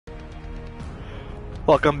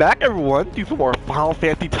Welcome back, everyone, to some more Final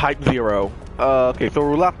Fantasy Type-0. Okay, so where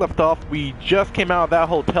we left off, we just came out of that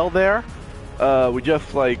hotel there. We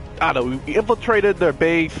just, like, I don't know, we infiltrated their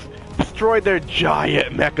base, destroyed their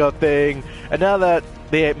giant mecha thing, and now that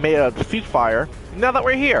they made a ceasefire, now that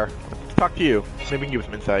we're here, let's talk to you. Maybe we can give us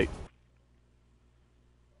some insight.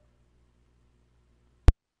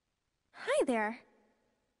 Hi there.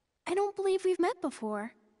 I don't believe we've met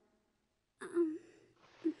before.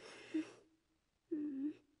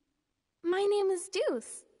 My name is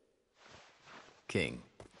Deuce. King.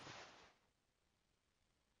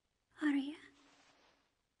 Arya.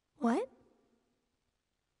 What?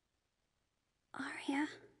 Arya.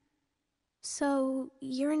 So,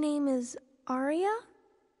 your name is Arya?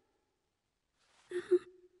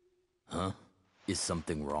 Huh? Is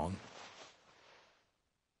something wrong?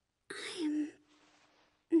 I am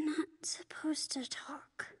not supposed to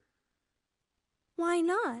talk. Why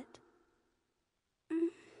not?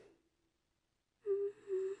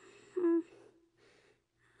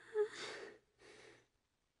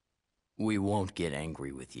 We won't get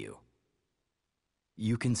angry with you.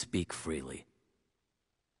 You can speak freely.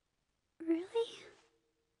 Really?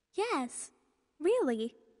 Yes,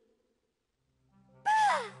 really.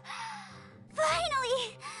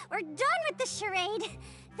 Finally! We're done with the charade!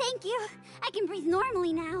 Thank you. I can breathe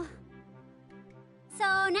normally now. So,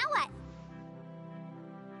 now what?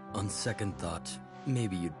 On second thought,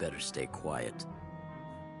 maybe you'd better stay quiet.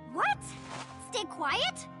 What? Stay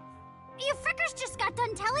quiet? You frickers just got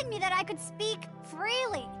done telling me that I could speak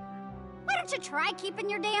freely. Why don't you try keeping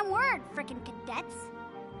your damn word, frickin' cadets?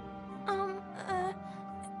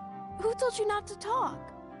 Who told you not to talk?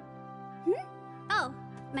 Oh,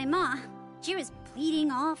 my ma. She was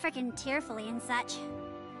pleading all frickin' tearfully and such.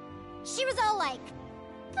 She was all like,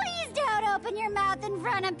 please don't open your mouth in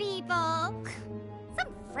front of people.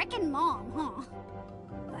 Some frickin' mom, huh?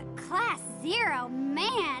 But Class 0,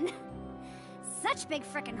 man. Such big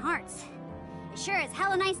frickin' hearts. It sure is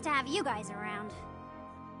hella nice to have you guys around.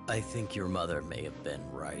 I think your mother may have been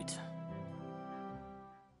right.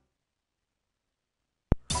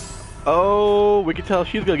 Oh, we can tell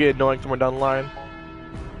she's gonna get annoying somewhere down the line.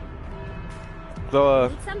 So,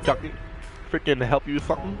 Need something? Chuck, freaking help you with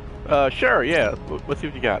something? Sure, yeah. Let's see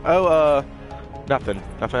what you got. Oh, nothing.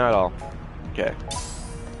 Nothing at all. Okay.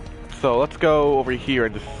 So, let's go over here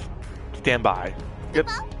and just stand by. Yep.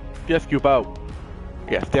 Yes, scoop out.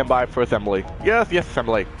 Yeah, stand by for assembly. Yes,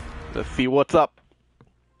 assembly. Let's see what's up.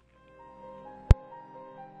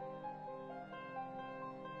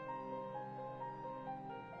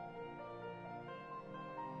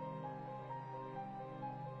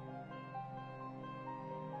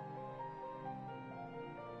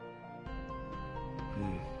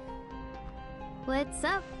 What's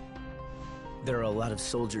up? There are a lot of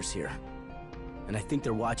soldiers here, and I think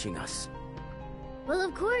they're watching us. Well,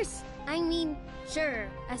 of course. I mean, sure,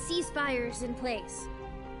 a ceasefire's in place.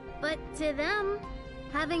 But to them,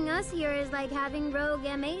 having us here is like having rogue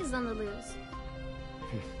MAs on the loose.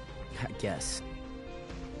 I guess.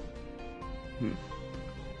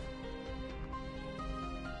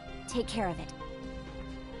 Take care of it.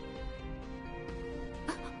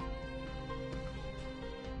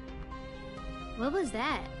 What was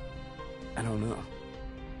that? I don't know.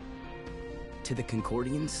 To the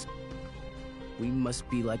Concordians, we must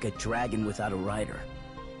be like a dragon without a rider.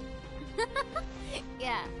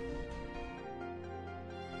 Yeah.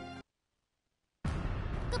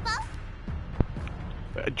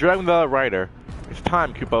 Dragon the Rider. It's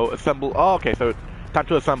time, Kupo. Assemble. Oh, okay, so time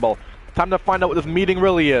to assemble. Time to find out what this meeting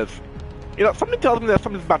really is. You know, something tells me that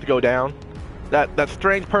something's about to go down. That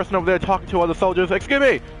strange person over there talking to other soldiers. Excuse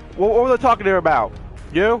me! What were they talking to her about?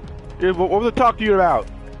 You? What were they talking to you about?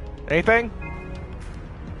 Anything?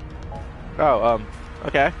 Oh,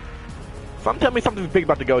 okay. Something tell me something's big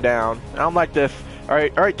about to go down. I don't like this.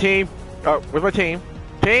 Alright, team. Where's my team?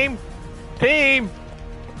 Team!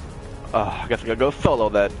 I guess I gotta go solo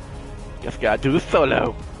then. Guess I gotta do the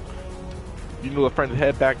solo. You know the friends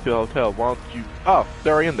head back to the hotel. Why don't you... Oh,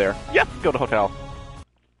 they're already in there. Yes, go to the hotel.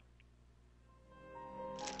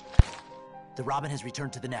 The robin has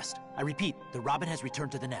returned to the nest. I repeat, the robin has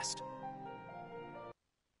returned to the nest.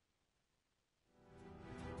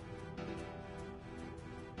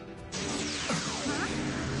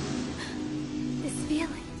 This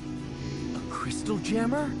feeling. A crystal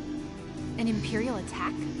jammer? An Imperial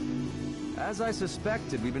attack? As I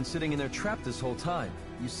suspected, we've been sitting in their trap this whole time.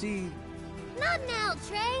 You see... Not now,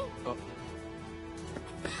 Trey! Oh.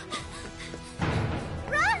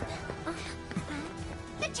 Run!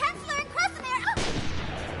 The Chancellor and Krasimir!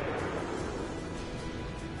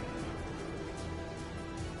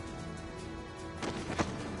 Oh!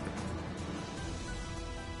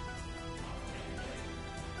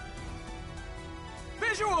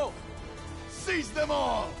 visual! Seize them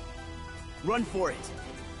all! Run for it.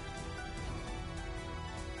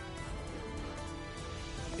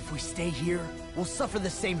 If we stay here, we'll suffer the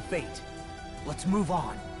same fate. Let's move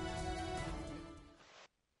on.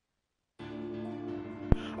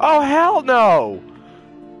 Oh, hell no!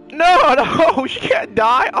 No, no, she can't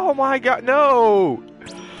die! Oh my god, no!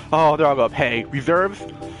 Oh, they're all gonna pay. Reserves?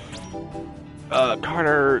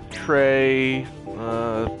 Carter, Trey,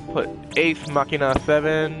 put Ace, Machina,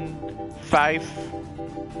 7, Scythe,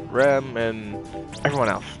 Rem, and everyone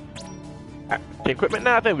else. The equipment?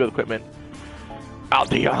 Nah, I think we'll go with equipment.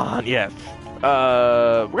 Aldeon, yes.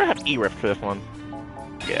 We're gonna have E-Rift for this one.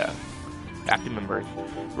 Yeah. Active members.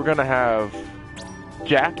 We're gonna have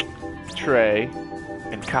Jack, Trey,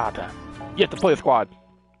 and Kata. You have to play a squad.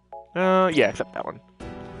 Yeah, except that one.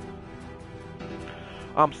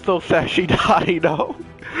 I'm so sad she died, though.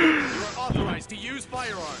 You are authorized to use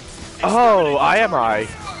firearms. Oh, am I?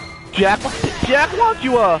 Jack, why don't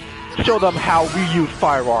you, show them how we use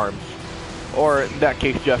firearms? Or, in that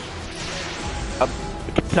case, just a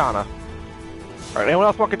katana. Alright, anyone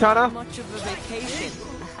else want katana? Much of a vacation.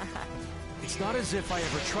 It's not as if I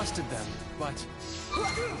ever trusted them, but...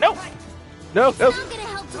 No! No, no! I'm gonna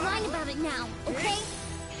help to line about it now, okay?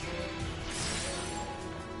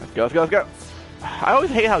 Let's go, let's go, let's go. I always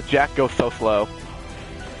hate how Jack goes so slow.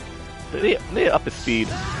 They need to up his speed.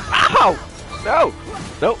 Ow! No!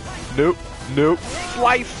 Nope. Nope. Nope.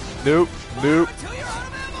 Slice! Nope. Nope.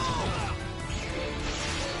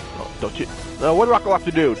 Oh, don't you... No, what do Rocco have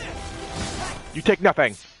to do? You take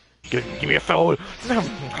nothing. Give me a soul.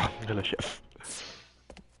 Delicious.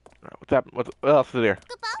 Alright, what's happening? What else is there?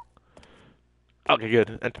 Okay,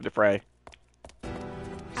 good. Enter the fray.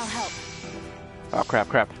 I'll help. Oh, crap,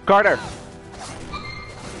 crap. Carter!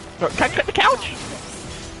 No, can I get the couch?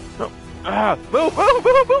 No. Move, move,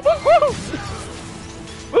 move, move, move, move!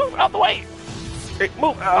 Move out the way! Hey,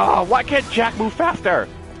 move! Why can't Jack move faster?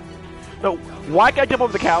 No, why can't I jump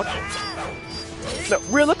over the couch? No,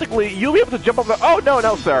 realistically, you'll be able to jump over the... Oh, no,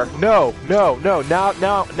 no, sir. No, no, no. Now,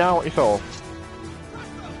 I want your soul.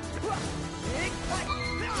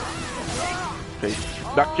 Okay,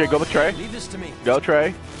 Dr. J, go with Trey. Leave this to me. Go,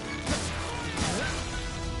 Trey.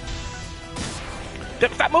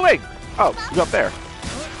 Stop moving! Oh, he's up there.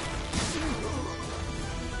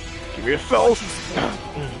 Give me your soul.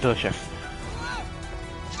 Delicious.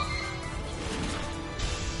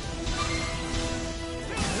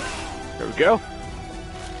 There we go.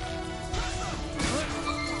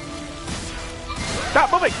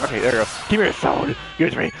 Stop moving! Okay, there we go. Give me your soul. Give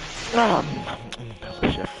it to me.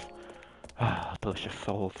 Delicious. Delicious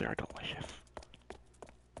souls. They are delicious.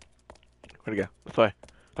 Where'd it go? This way.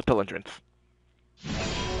 Hotel entrance.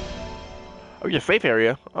 Oh, your safe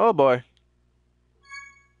area. Oh boy.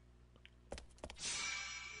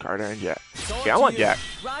 Carter and Jack. Yeah, I want Jack.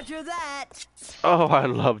 Roger that. Oh, I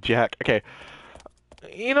love Jack. Okay.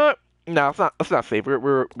 You know what? No, it's not safe.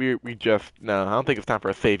 We just no. I don't think it's time for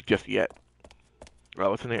a save just yet.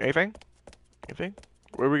 Oh, what's in here? Anything? Anything?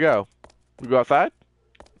 Where do we go? We go outside?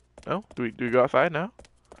 No? Do we go outside now?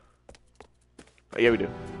 Oh, yeah, we do.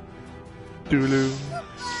 Dooloon.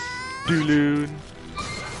 Dooloon.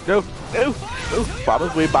 No, no, no. Bob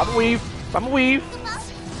and weave, bob and weave, bob and weave.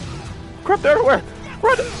 Crap, they're everywhere.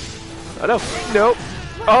 Run. Oh, no. Nope.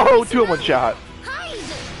 Oh, 2 in 1 shot.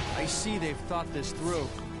 I see they've thought this through.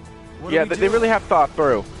 What Yeah, do we they do? really have thought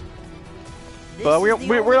through. This But is we're the not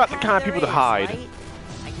the only kind of path people to there is, hide. right?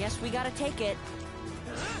 I guess we gotta take it.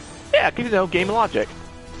 Yeah, because, you know, game logic.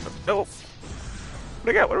 Oh. Where'd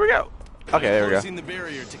we go? Where'd we go? Okay, there we go. Closing the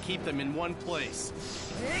barrier to keep them in one place.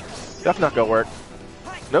 That's not gonna work.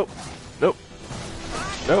 Nope. Nope.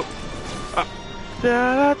 Nope.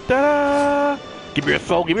 Da, da, da. Give me your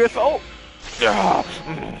soul. Give me your soul.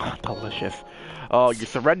 Delicious. Oh, you're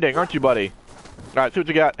surrendering, aren't you, buddy? Alright, see what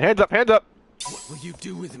you got. Hands up, hands up. What will you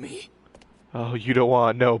do with me? Oh, you don't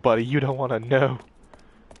want to know, buddy. You don't want to know.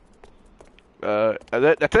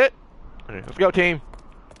 That's it? Okay, let's go, team.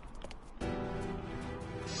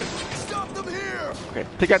 Stop them here! Okay,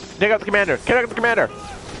 take out the commander. Take out the commander.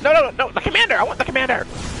 No, the commander. I want the commander.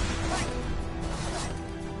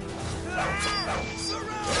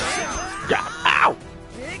 Yeah. Ow!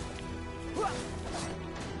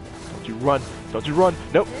 Don't you run. Don't you run.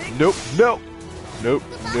 Nope. Nope. Nope. Nope.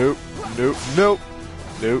 Nope. Nope. Nope.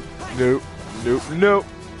 Nope. Nope. Nope. Nope.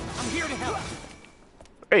 I'm here to help.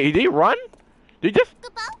 Hey, did he run? Did he just...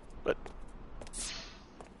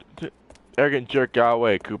 Arrogant jerk got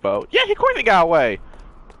away, Kupo. Yeah, of course he got away.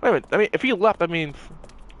 Wait a minute. I mean, if he left, that means...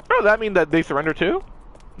 Oh, does that mean that they surrender too?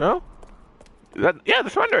 No? Yeah, they're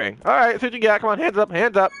surrendering. Alright, see what you got. Come on, hands up,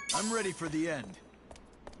 hands up. I'm ready for the end.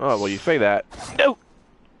 Oh, well, you say that. No!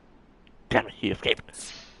 Damn it, he escaped.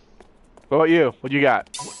 What about you? What you got?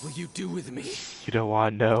 What will you do with me? You don't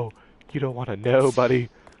want to know. You don't want to know, buddy.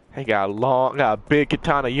 I got a big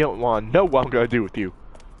katana. You don't want to know what I'm going to do with you.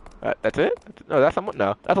 That's it? No, that's someone.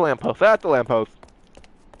 No, that's a lamppost. That's a lamppost.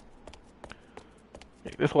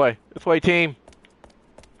 Hey, this way. This way, team.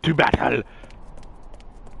 To battle.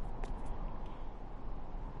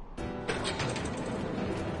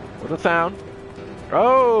 What's the sound?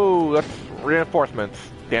 Oh, that's reinforcements.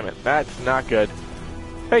 Damn it, that's not good.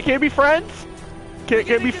 Hey, can we be friends? Can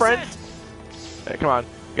we be friends? Hey, come on.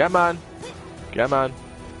 Come on. Come on.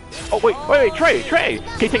 Oh, wait, Trey. Can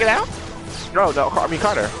you take it out? No, I mean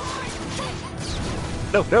Carter.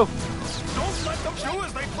 No. Don't let them do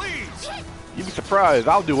as they please. You'd be surprised.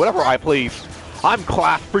 I'll do whatever I please. I'm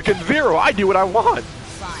class freaking 0. I do what I want.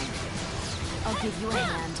 Fine. I'll give you a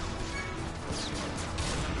hand.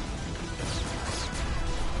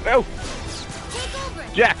 No. Take over.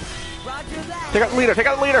 Jack. Roger that. Take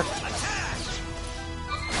out the leader.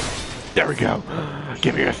 There we go.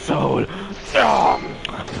 Give me your soul.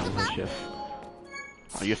 Delicious.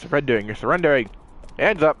 Oh, you're surrendering.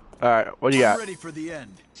 Hands up. Alright, what do you got? Ready for the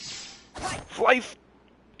end. Slice!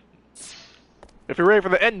 If you're ready for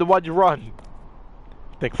the end, then why'd you run?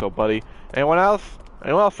 Think so, buddy. Anyone else?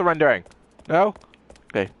 Anyone else surrendering? No?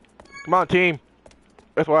 Okay. Come on, team.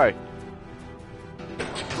 This way.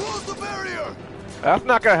 Close the barrier. That's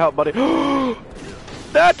not gonna help, buddy.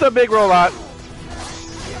 That's a big robot.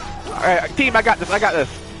 Alright, team, I got this.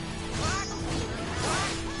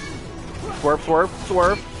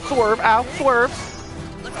 Swerve, ow, swerve.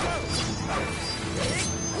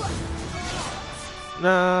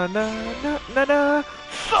 Na.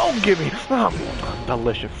 Soul, give me.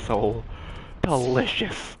 Delicious soul.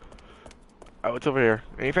 Delicious. Oh, it's over here.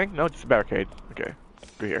 Anything? No, just a barricade. Okay,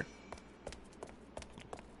 go here.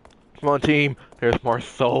 Come on, team. There's more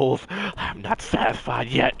souls. I'm not satisfied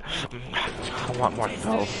yet. I want more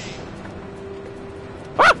souls.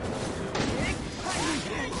 Ah!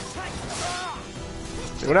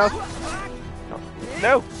 Anyone else?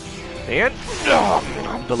 No. And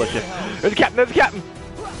delicious. There's a captain.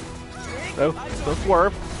 No,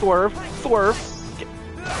 swerve.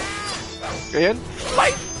 And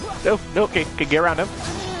slice. No, okay, get around him.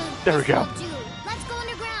 There we go. Dude, let's go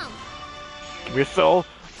underground. Give me your soul.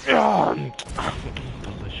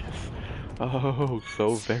 Delicious. Oh,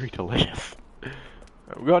 so very delicious.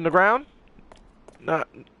 We go underground? Not.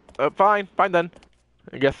 Fine then.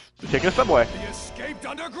 I guess we're taking a subway. We escaped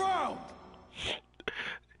underground.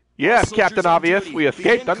 Yes, Captain Obvious, we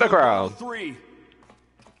escaped underground. 3.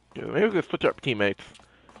 Yeah, maybe we can switch up teammates.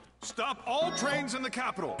 Stop all trains in the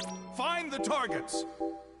capital. Find the targets.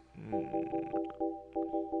 I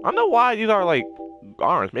don't know why these are like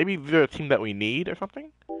arms. Maybe they're a team that we need or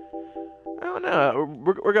something. I don't know.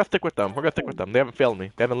 We're gonna stick with them. They haven't failed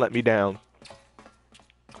me. They haven't let me down.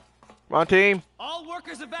 Come on, team. All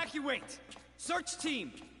workers evacuate. Search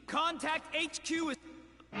team, contact HQ.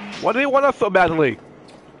 Why do they want us so badly?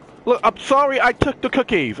 Look, I'm sorry I took the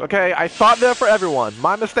cookies, okay? I thought they're for everyone.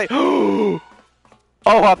 My mistake. Oh,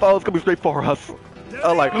 I thought it was gonna be straight for us.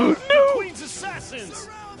 I'm like, no! Queen's assassins.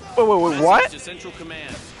 Wait, what? To Central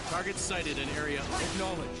Command. Target sighted in area.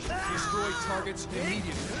 Acknowledge. Destroy targets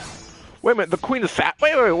immediately. Wait a minute, the Queen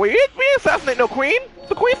Wait, we didn't assassinate no Queen?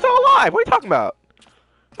 The Queen's still alive. What are you talking about?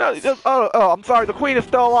 No, I'm sorry, the Queen is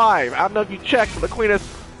still alive. I don't know if you checked, but the Queen is...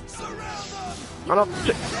 I don't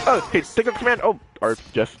know. Oh, okay, take a command. Oh, or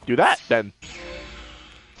just do that then.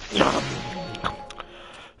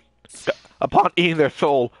 Upon eating their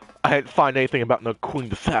soul, I didn't find anything about no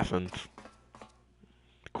Queen's assassins.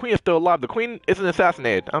 The Queen is still alive. The Queen isn't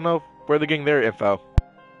assassinated. I don't know where they're getting their info.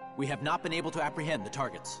 We have not been able to apprehend the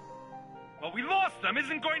targets. Well, we lost them.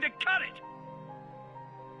 Isn't going to cut it.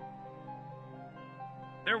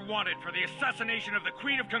 They're wanted for the assassination of the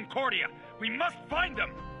Queen of Concordia. We must find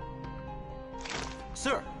them.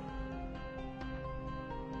 Sir.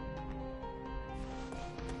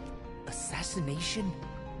 Assassination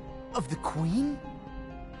of the Queen?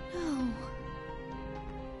 No.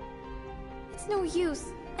 It's no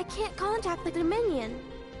use. I can't contact the Dominion.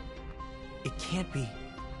 It can't be.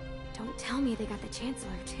 Don't tell me they got the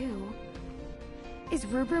Chancellor, too. Is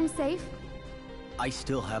Rubrum safe? I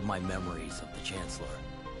still have my memories of the Chancellor.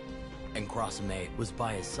 And Crossmate was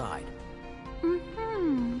by his side.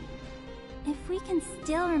 Mm-hmm. If we can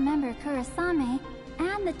still remember Kurasame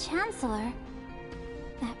and the Chancellor,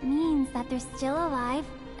 that means that they're still alive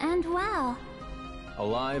and well.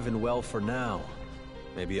 Alive and well for now.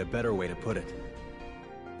 Maybe a better way to put it.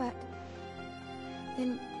 But...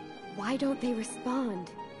 then why don't they respond?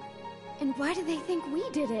 And why do they think we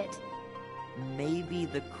did it? Maybe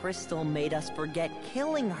the crystal made us forget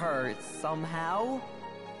killing her somehow?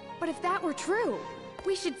 But if that were true,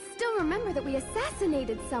 we should still remember that we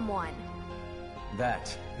assassinated someone.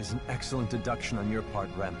 That is an excellent deduction on your part,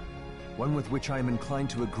 Rem. One with which I am inclined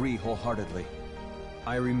to agree wholeheartedly.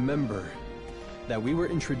 I remember that we were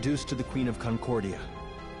introduced to the Queen of Concordia.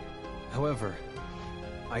 However,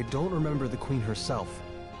 I don't remember the Queen herself.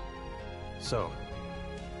 So,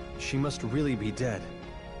 she must really be dead.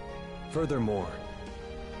 Furthermore,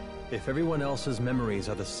 if everyone else's memories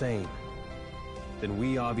are the same, then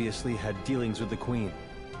we obviously had dealings with the Queen.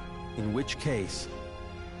 In which case,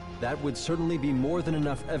 that would certainly be more than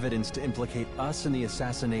enough evidence to implicate us in the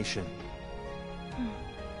assassination.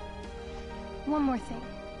 One more thing.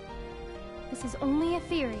 This is only a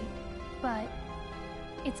theory, but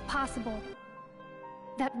it's possible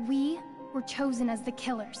that we were chosen as the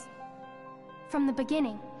killers. From the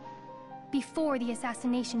beginning, before the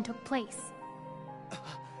assassination took place.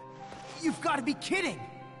 You've got to be kidding!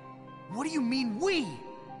 What do you mean, we?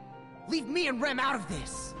 Leave me and Rem out of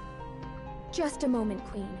this! Just a moment,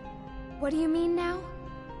 Queen. What do you mean now?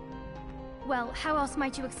 Well, how else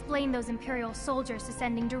might you explain those Imperial soldiers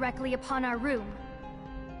descending directly upon our room?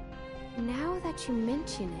 Now that you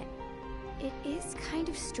mention it, it is kind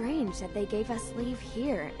of strange that they gave us leave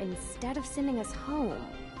here instead of sending us home.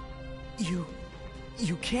 You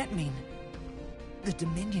can't mean... the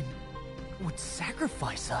Dominion would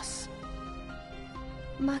sacrifice us.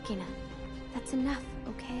 Machina, that's enough,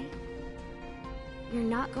 okay? You're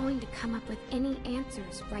not going to come up with any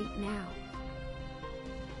answers right now.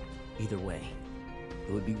 Either way,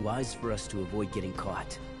 it would be wise for us to avoid getting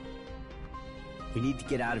caught. We need to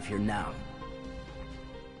get out of here now.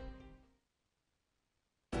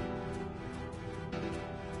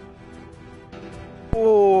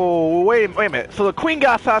 Oh, wait a minute. So the Queen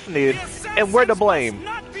got assassinated, and we're to blame.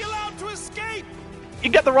 Not be allowed to escape. You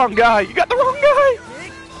got the wrong guy. You got the wrong guy.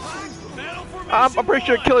 I'm pretty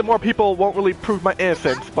sure killing more people won't really prove my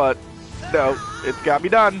innocence, but no, it's gotta be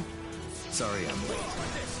done. Sorry I'm late.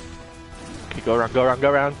 Okay, go around, go around,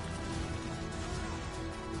 go around.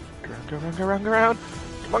 Go around, go around, go around, go around.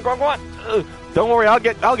 Come on, come on, come on. Ugh. Don't worry, I'll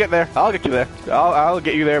get there. I'll get you there. I'll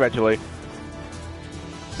get you there eventually.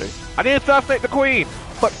 Okay. I need to assassinate the Queen,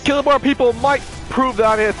 but killing more people might prove that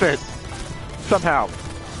I'm innocent. Somehow.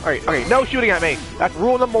 Alright, okay, no shooting at me. That's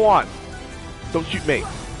rule number 1. Don't shoot me.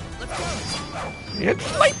 It's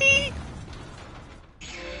Slipey!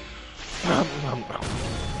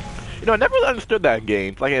 You know, I never really understood that in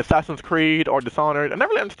games, like in Assassin's Creed or Dishonored. I never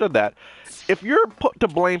really understood that. If you're put to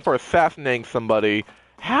blame for assassinating somebody,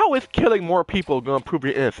 how is killing more people going to prove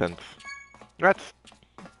your innocence? I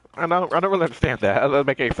don't really understand that. That doesn't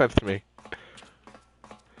make any sense to me.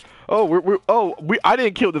 Oh, I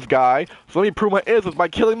didn't kill this guy, so let me prove my innocence by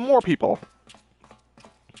killing more people.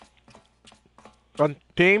 Run,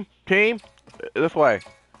 team, this way.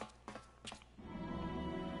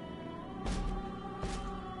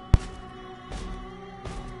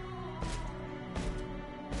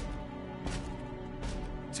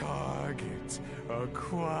 Target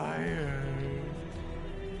acquired.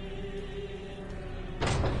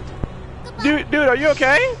 Dude, are you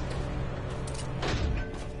okay?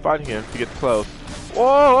 Fighting him to get close.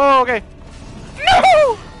 Whoa, okay.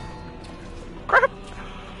 No! Crap!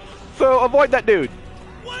 So avoid that dude.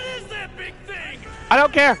 What is that big thing? I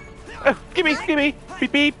don't care. Give me.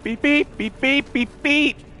 Beep, beep, beep, beep, beep, beep, beep,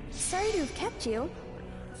 beep. Sorry to have kept you.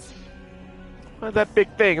 What's that big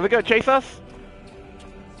thing? Is it gonna chase us?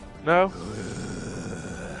 No?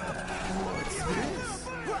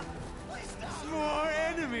 More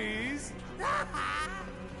enemies.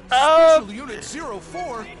 Oh! Special Unit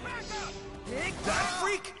 04? That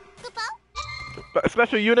freak?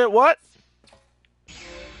 Special unit what?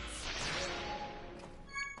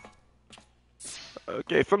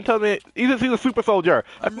 Okay, some tell me he's a super soldier.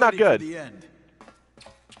 That's not good.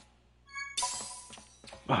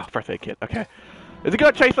 Oh, first aid kit. Okay. Is he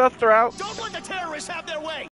gonna chase us throughout? Don't let the terrorists have their way!